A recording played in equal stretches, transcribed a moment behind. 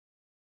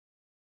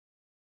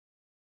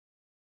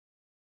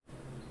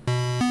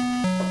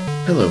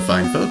Hello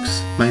fine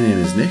folks, my name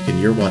is Nick and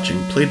you're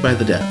watching Played by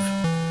the Dev.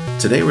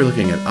 Today we're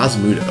looking at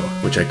Osmudo,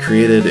 which I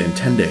created in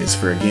 10 days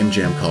for a game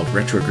jam called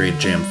Retrograde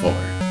Jam IV.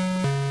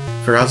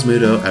 For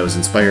Osmudo, I was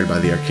inspired by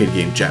the arcade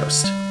game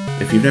Joust.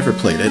 If you've never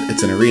played it,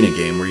 it's an arena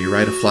game where you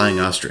ride a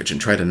flying ostrich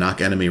and try to knock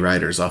enemy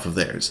riders off of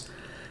theirs.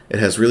 It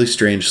has really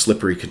strange,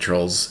 slippery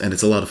controls, and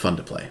it's a lot of fun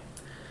to play.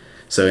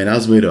 So in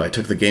Osmudo, I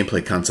took the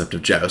gameplay concept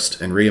of Joust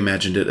and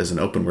reimagined it as an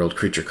open-world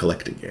creature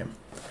collecting game.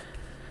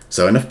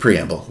 So enough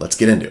preamble, let's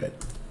get into it.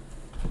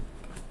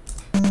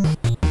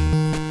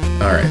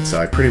 Alright, so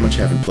I pretty much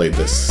haven't played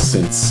this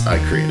since I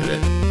created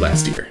it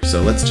last year,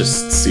 so let's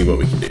just see what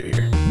we can do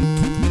here.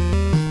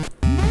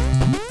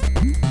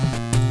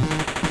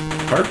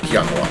 Hark,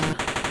 young one,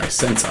 I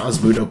sense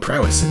Osmudo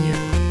prowess in you.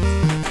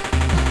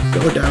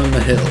 Go down the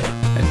hill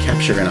and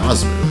capture an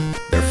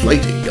Osmu. They're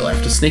flighty, you'll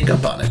have to sneak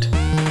up on it.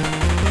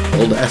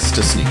 Hold S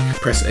to sneak,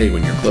 press A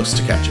when you're close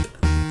to catch it.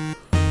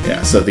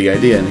 Yeah, so the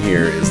idea in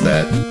here is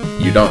that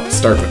you don't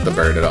start with the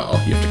bird at all,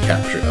 you have to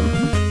capture them.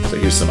 So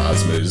here's some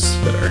Osmus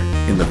that are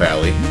in the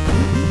valley.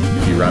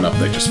 If you run up,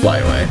 they just fly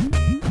away.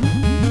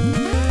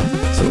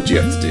 So what you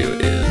have to do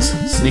is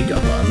sneak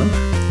up on them.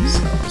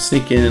 So I'm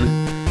sneaking,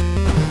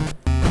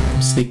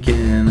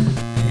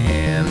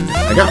 and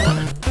I got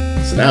one.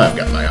 So now I've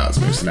got my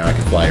Osmu, so now I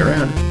can fly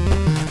around.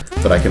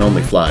 But I can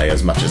only fly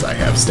as much as I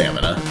have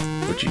stamina,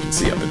 which you can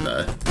see up in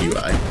the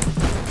UI.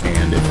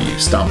 And if you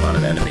stomp on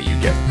an enemy, you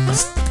get a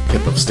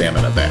pip of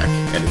stamina back.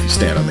 And if you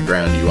stand on the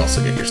ground, you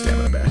also get your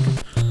stamina back.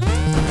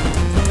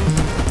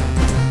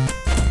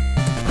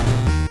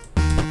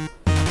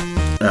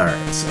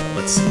 Alright, so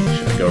let's see.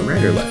 Should I go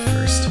right or left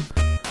first?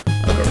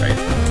 I'll go right.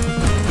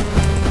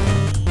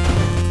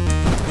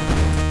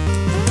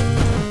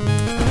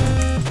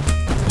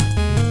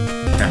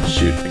 Ah,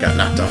 shoot, I got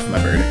knocked off my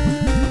bird.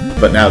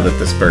 But now that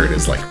this bird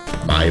is like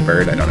my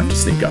bird, I don't have to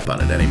sneak up on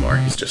it anymore.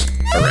 He's just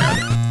around.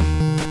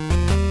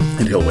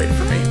 And he'll wait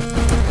for me.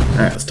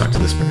 Alright, let's talk to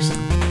this person.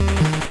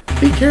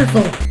 Be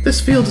careful! This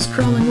field is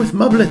crawling with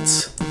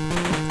mublets!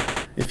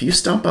 If you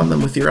stomp on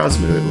them with your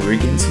Osmu, it will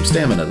regain some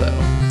stamina,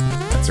 though.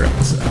 That's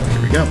right, so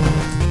here we go.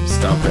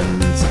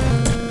 Stomping.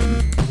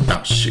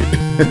 Oh, shoot.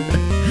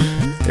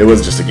 It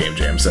was just a game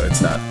jam, so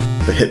it's not...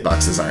 The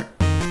hitboxes aren't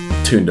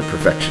tuned to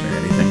perfection or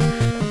anything.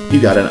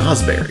 You got an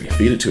Osberry.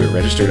 Feed it to a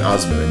registered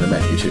Osmu in the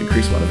menu to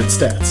increase one of its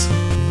stats.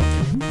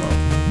 Okay, well...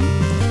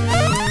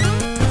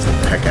 Let's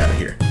get the heck out of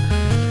here.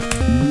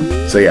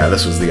 So yeah,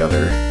 this was the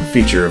other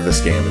feature of this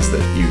game, is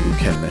that you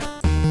can...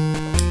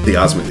 The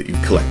Osmu that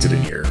you've collected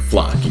in your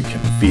flock, you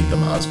can feed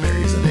them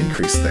Osberries and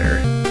increase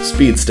their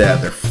speed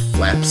stat, their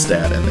flap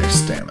stat, and their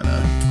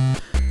stamina.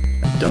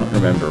 I don't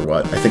remember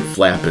what. I think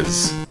flap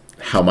is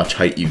how much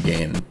height you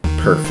gain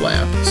per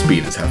flap.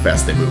 Speed is how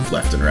fast they move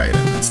left and right,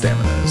 and then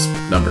stamina is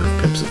number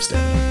of pips of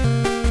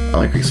stamina.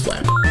 I'll increase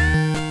flap.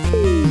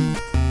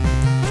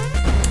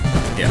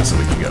 Yeah, so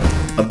we can go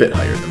a bit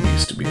higher than we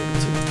used to be able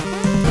to.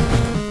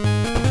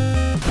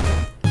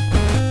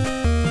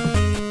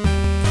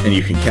 And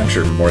you can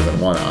capture more than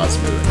one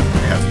Osmu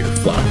and have your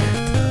flock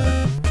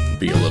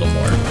be a little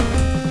more...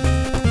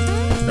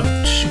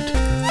 Oh, shoot.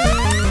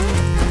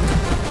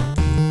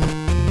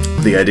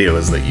 The idea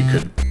was that you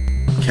could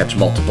catch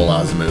multiple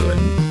Osmu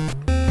and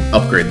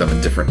upgrade them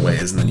in different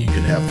ways, and then you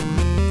could have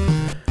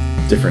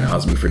them different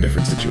Osmu for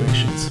different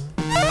situations.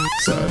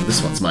 So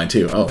this one's mine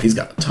too. Oh, he's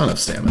got a ton of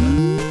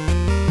stamina.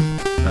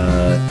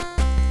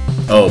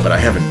 Oh, but I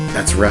haven't...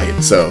 That's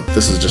right. So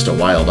this is just a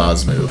wild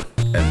Osmu,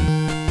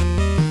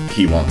 and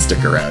he won't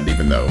stick around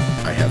even though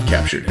I have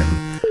captured him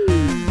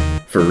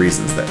for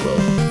reasons that we'll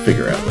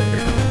figure out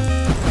later.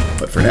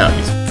 But for now,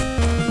 he's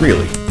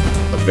really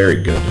a very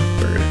good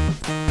bird.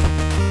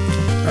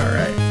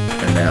 Alright,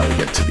 and now we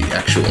get to the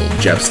actual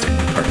jousting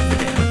part of the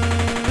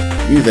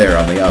game. You there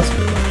on the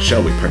Osmu,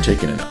 shall we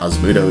partake in an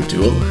Osmudo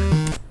duel?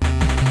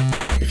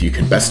 If you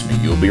can best me,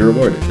 you'll be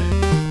rewarded.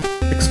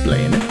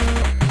 Explain.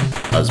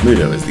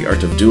 Osmudo is the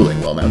art of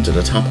dueling while mounted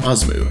atop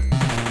Osmu.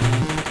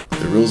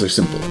 The rules are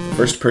simple. The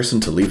first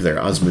person to leave their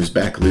Osmu's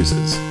back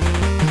loses.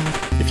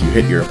 If you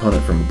hit your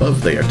opponent from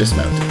above, they are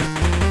dismounted.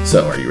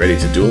 So, are you ready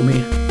to duel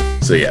me?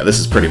 So yeah, this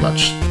is pretty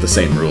much the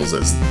same rules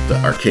as the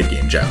arcade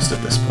game Joust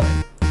at this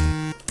point.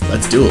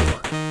 Let's duel.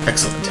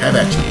 Excellent, have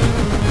at ye.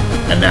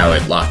 And now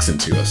it locks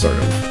into a sort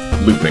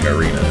of looping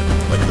arena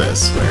like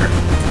this, where...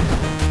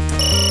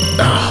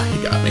 Ah,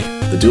 he got me.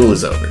 The duel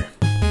is over.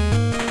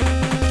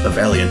 A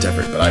valiant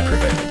effort, but I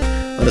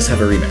prevailed. Let us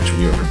have a rematch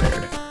when you are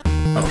prepared.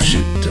 Oh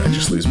shoot, did I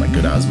just lose my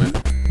good Osmu?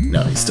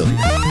 No, he's still here.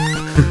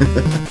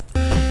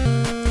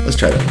 Let's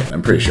try that again.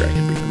 I'm pretty sure I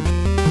can beat him.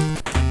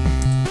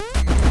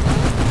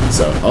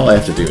 So, all I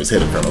have to do is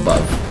hit him from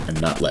above, and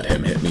not let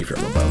him hit me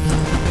from above.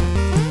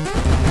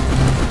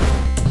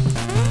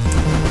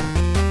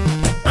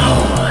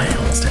 Oh, I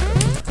almost had him.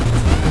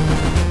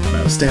 I'm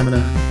out of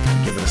stamina.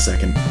 Give it a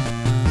second.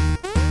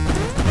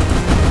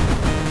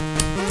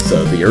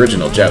 So, the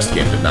original Joust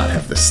game did not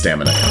have this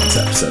stamina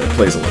concept, so it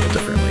plays a little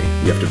differently.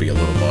 You have to be a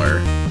little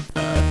more,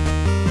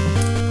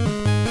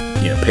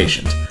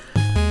 patient.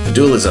 The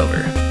duel is over.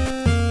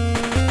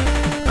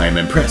 I am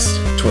impressed.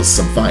 'Twas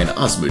some fine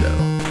Osmudo.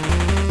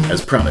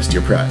 As promised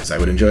your prize, I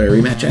would enjoy a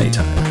rematch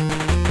anytime.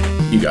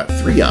 You got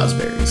 3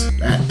 Osberries.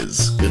 That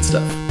is good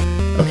stuff.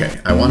 Okay,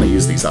 I want to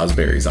use these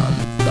Osberries on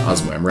the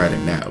Osmo I'm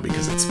riding now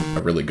because it's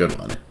a really good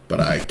one, but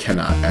I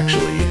cannot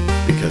actually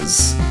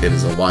because it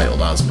is a wild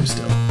Osmu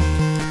still.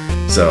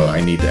 So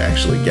I need to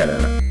actually get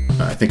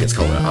I think it's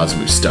called an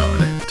Osmu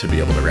Stone to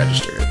be able to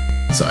register it.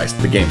 So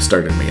the game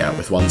started me out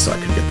with one so I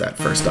could get that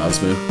first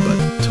Osmu,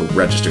 but to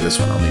register this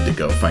one I'll need to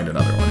go find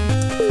another one.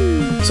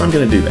 So I'm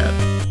going to do that.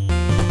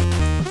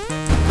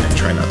 And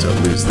try not to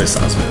lose this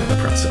Osmu in the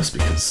process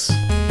because,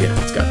 yeah,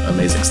 it's got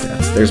amazing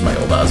stats. There's my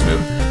old Osmu.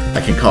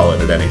 I can call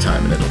it at any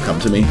time and it'll come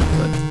to me,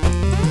 but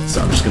so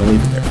I'm just going to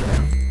leave it there for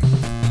now.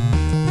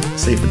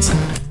 Safe and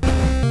sound.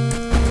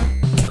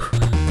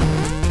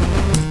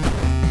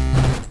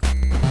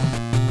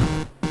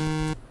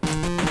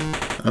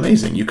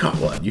 Amazing, you caught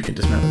one. You can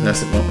dismount with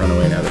S. It won't run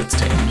away now that it's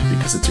tamed.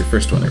 Because it's your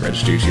first one, it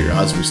registers your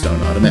Osmu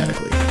Stone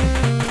automatically.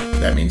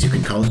 That means you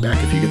can call it back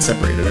if you get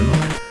separated and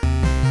more.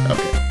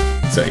 Okay,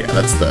 so yeah,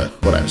 that's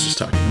what I was just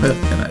talking about,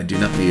 and I do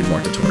not need more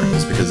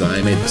tutorials because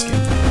I made this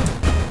game.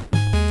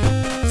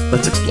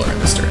 Let's explore in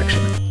this direction.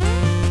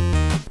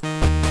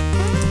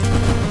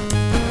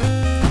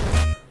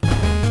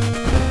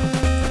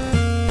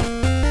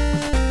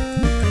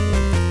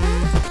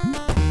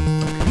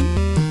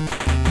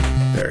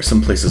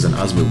 Some places an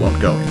Osmu won't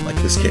go in, like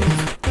this cave.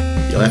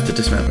 You'll have to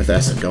dismount with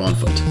S and go on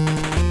foot.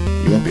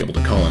 You won't be able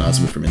to call an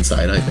Osmu from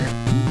inside either.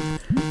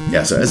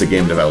 Yeah, so as a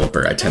game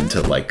developer, I tend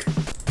to like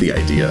the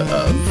idea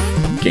of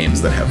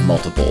games that have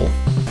multiple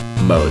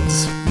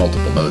modes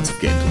of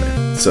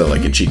gameplay. So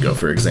like in Chico,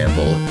 for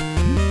example,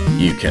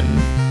 you can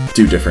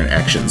do different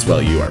actions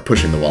while you are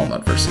pushing the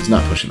walnut versus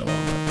not pushing the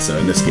walnut. So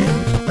in this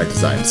game, I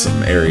designed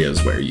some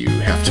areas where you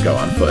have to go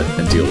on foot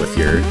and deal with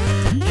your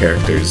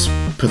character's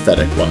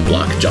pathetic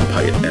one-block jump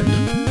height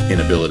and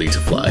inability to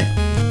fly,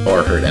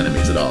 or hurt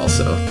enemies at all,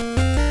 so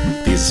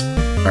these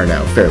are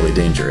now fairly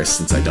dangerous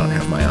since I don't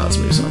have my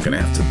Osmu, so I'm going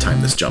to have to time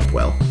this jump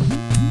well.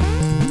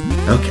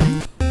 Okay.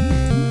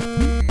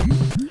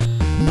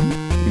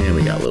 And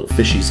we got little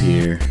fishies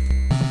here.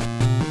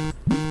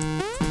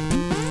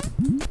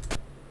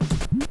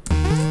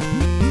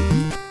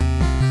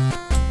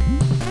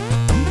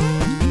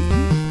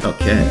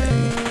 Okay.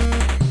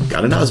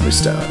 Got an Osmu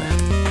Stone.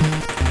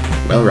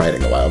 While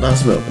riding a wild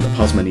Osmu, open the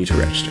pause menu to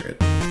register it.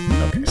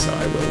 Okay, so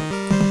I will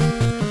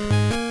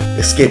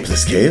escape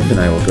this cave, and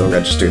I will go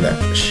register that,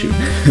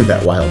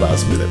 that wild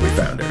Osmu that we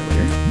found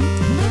earlier.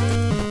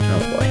 Oh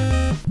boy.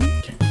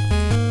 Okay.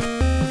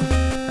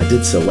 I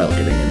did so well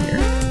getting in here.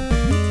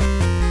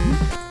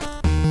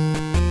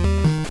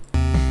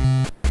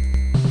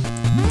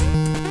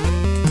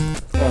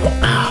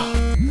 Ow.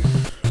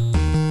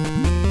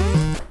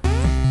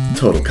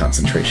 Total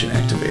concentration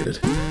activated.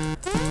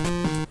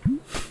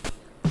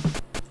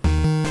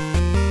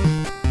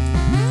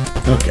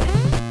 Okay.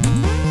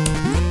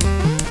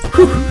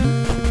 Whew.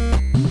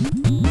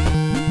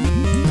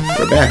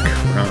 We're back.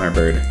 We're on our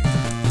bird.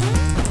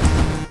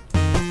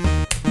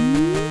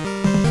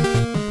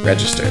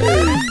 Register.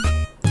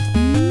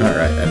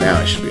 Alright, and now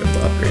I should be able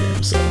to upgrade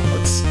him, so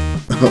let's...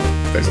 Oh,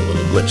 there's a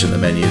little glitch in the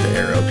menu. The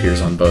arrow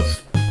appears on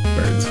both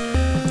birds.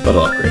 But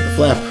I'll upgrade the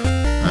flap.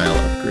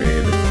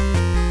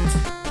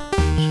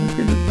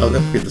 I'll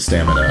upgrade the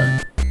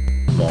stamina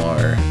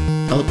more.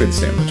 I'll upgrade the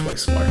stamina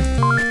twice more.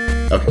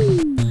 Okay.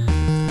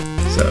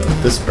 So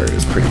this bird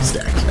is pretty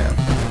stacked now.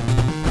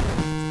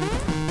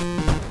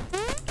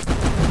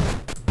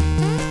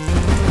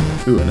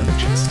 Ooh, another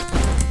chest.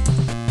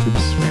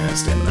 Oops, ran out of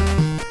stamina.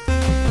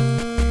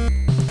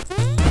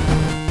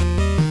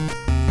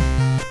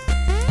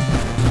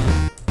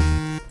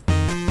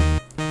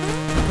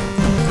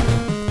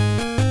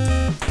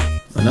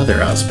 Another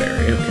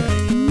Osberry, okay.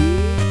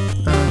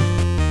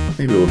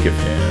 Maybe we'll give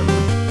him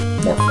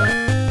more flap.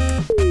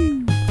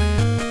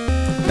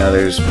 Now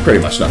there's pretty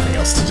much nothing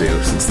else to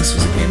do since this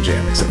was a game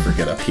jam except for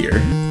get up here.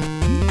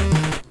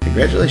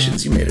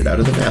 Congratulations, you made it out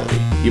of the valley.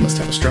 You must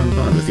have a strong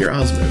bond with your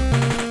Osmu.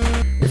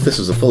 If this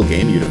was a full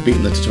game, you'd have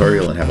beaten the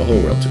tutorial and have a whole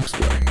world to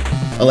explore.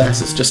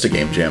 Alas, it's just a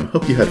game jam.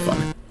 Hope you had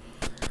fun.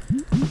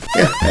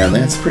 Yeah, and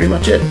that's pretty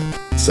much it.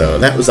 So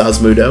that was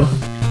Osmudo.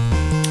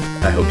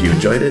 I hope you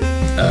enjoyed it.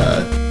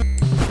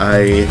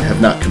 I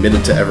have not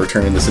committed to ever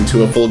turning this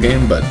into a full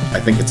game, but I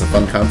think it's a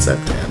fun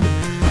concept, and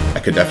I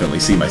could definitely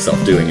see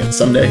myself doing it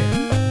someday.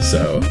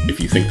 So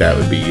if you think that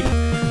would be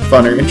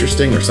fun or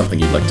interesting or something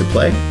you'd like to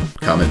play,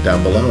 comment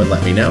down below and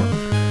let me know.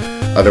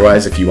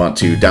 Otherwise, if you want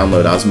to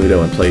download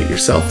Osmudo and play it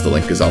yourself, the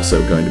link is also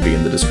going to be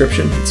in the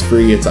description. It's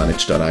free, it's on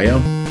itch.io.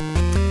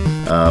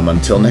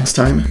 Until next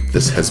time,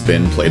 this has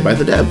been Played by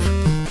the Dev.